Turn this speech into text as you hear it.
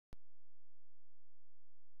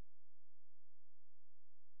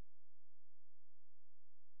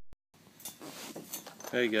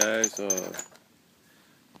Hey guys, I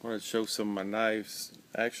want to show some of my knives.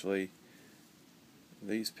 Actually,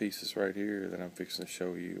 these pieces right here that I'm fixing to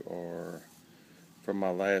show you are from my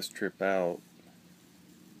last trip out.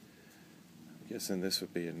 I'm guessing this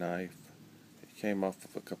would be a knife. It came off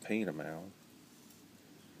of a capina mound.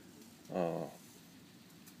 I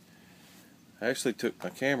actually took my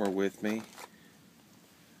camera with me.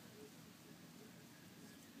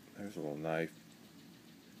 There's a little knife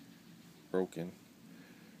broken.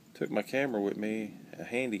 Took my camera with me, a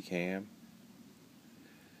handy cam,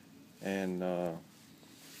 and I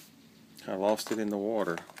lost it in the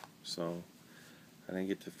water, so I didn't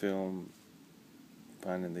get to film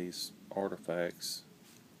finding these artifacts.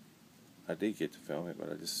 I did get to film it,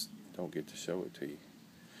 but I just don't get to show it to you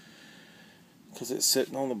because it's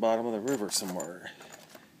sitting on the bottom of the river somewhere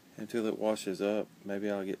until it washes up.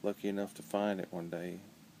 Maybe I'll get lucky enough to find it one day.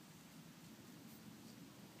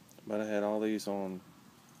 But I had all these on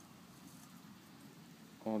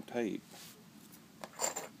tape.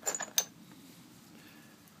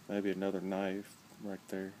 Maybe another knife right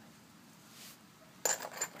there,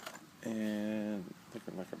 and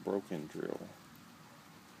looking like a broken drill.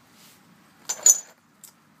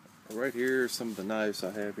 Right here are some of the knives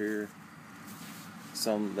I have here.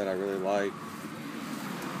 Some that I really like.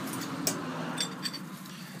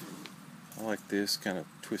 I like this kind of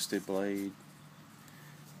twisted blade.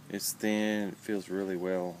 It's thin, it feels really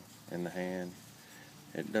well in the hand.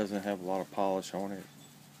 It doesn't have a lot of polish on it.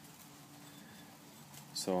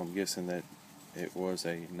 So I'm guessing that it was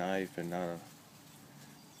a knife and not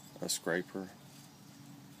a scraper.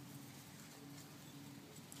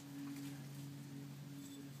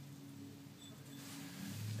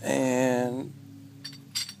 And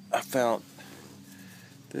I found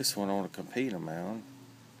this one on a capina mound.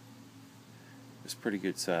 It's pretty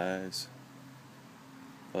good size.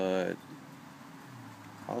 But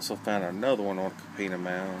I also found another one on a capina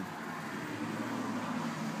mound.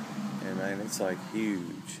 And man, it's like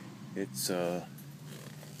huge. It's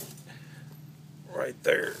right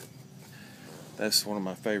there. That's one of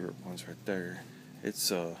my favorite ones right there. It's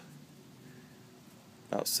about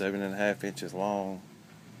 7.5 inches long.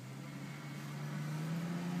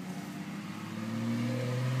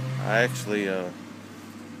 I actually it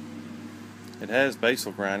has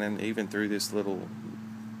basal grinding even through this little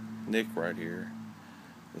nick right here.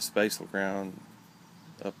 This basal ground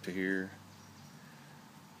up to here.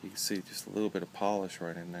 You can see just a little bit of polish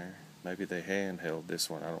right in there. Maybe they handheld this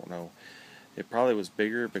one, I don't know. It probably was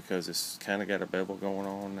bigger because it's kind of got a bevel going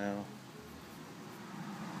on now.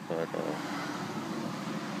 But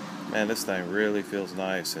man, this thing really feels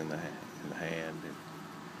nice in the hand.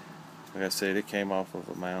 Like I said, it came off of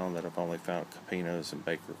a mound that I've only found capinas and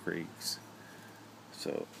Baker Creeks.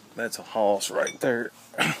 So that's a hoss right there.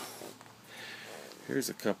 Here's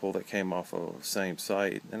a couple that came off of the same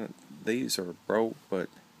site, and these are broke, but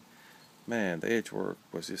man, the edge work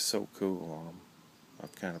was just so cool on them.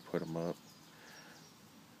 I've kind of put them up.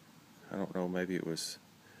 I don't know, maybe it was,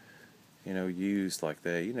 used like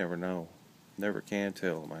that. You never know. Never can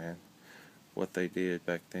tell, man, what they did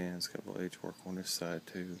back then. It's got a little edge work on this side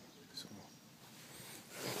too. So,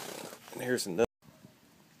 and here's another.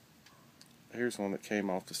 Here's one that came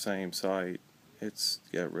off the same site. It's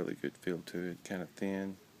got a really good feel to it, kind of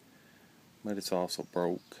thin, but it's also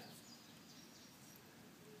broke.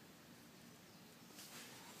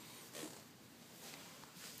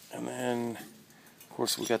 And then, of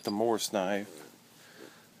course, we got the Morse knife.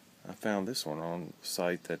 I found this one on a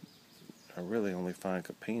site that I really only find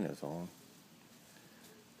capinas on.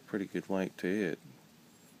 Pretty good link to it.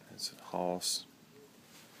 It's a hoss.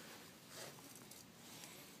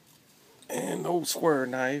 And old square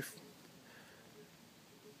knife.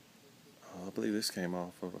 I believe this came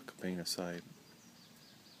off of a capina site.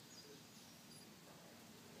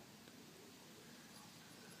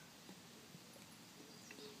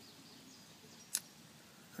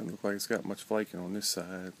 Doesn't look like it's got much flaking on this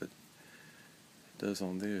side, but it does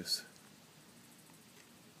on this.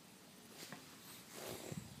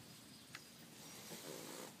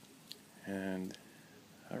 And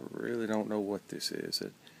I really don't know what this is.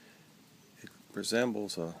 It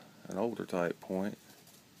resembles an older type point.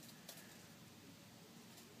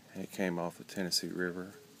 And it came off the Tennessee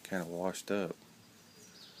River, kind of washed up.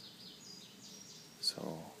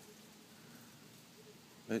 So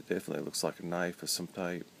it definitely looks like a knife of some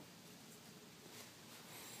type.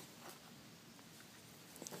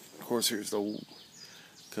 Of course, here's the old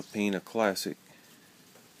Capina Classic.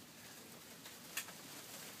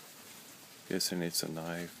 Guessing it's a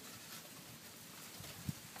knife.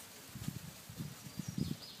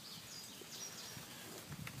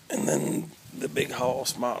 And then the Big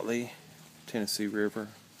Hoss Motley, Tennessee River.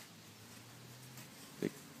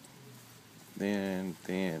 Big, thin.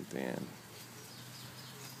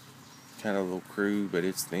 Kind of a little crude, but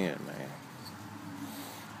it's thin, man.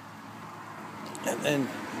 And then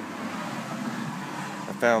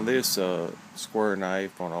I found this square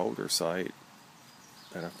knife on an older site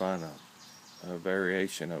that I find a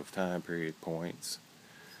variation of time period points,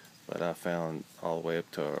 but I found all the way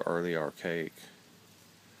up to early archaic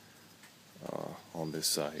on this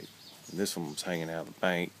site. And this one was hanging out of the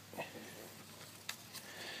bank.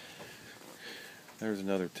 There's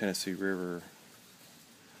another Tennessee River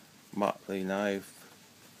Motley knife,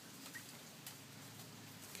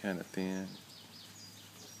 kind of thin.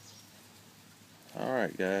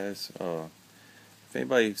 Alright guys, if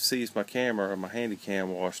anybody sees my camera or my handy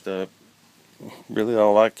cam washed up, really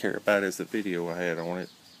all I care about is the video I had on it,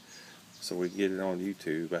 so we get it on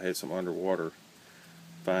YouTube. I had some underwater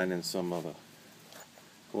finding some of the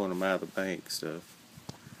pulling them out of the bank stuff.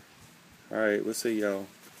 Alright, we'll see y'all.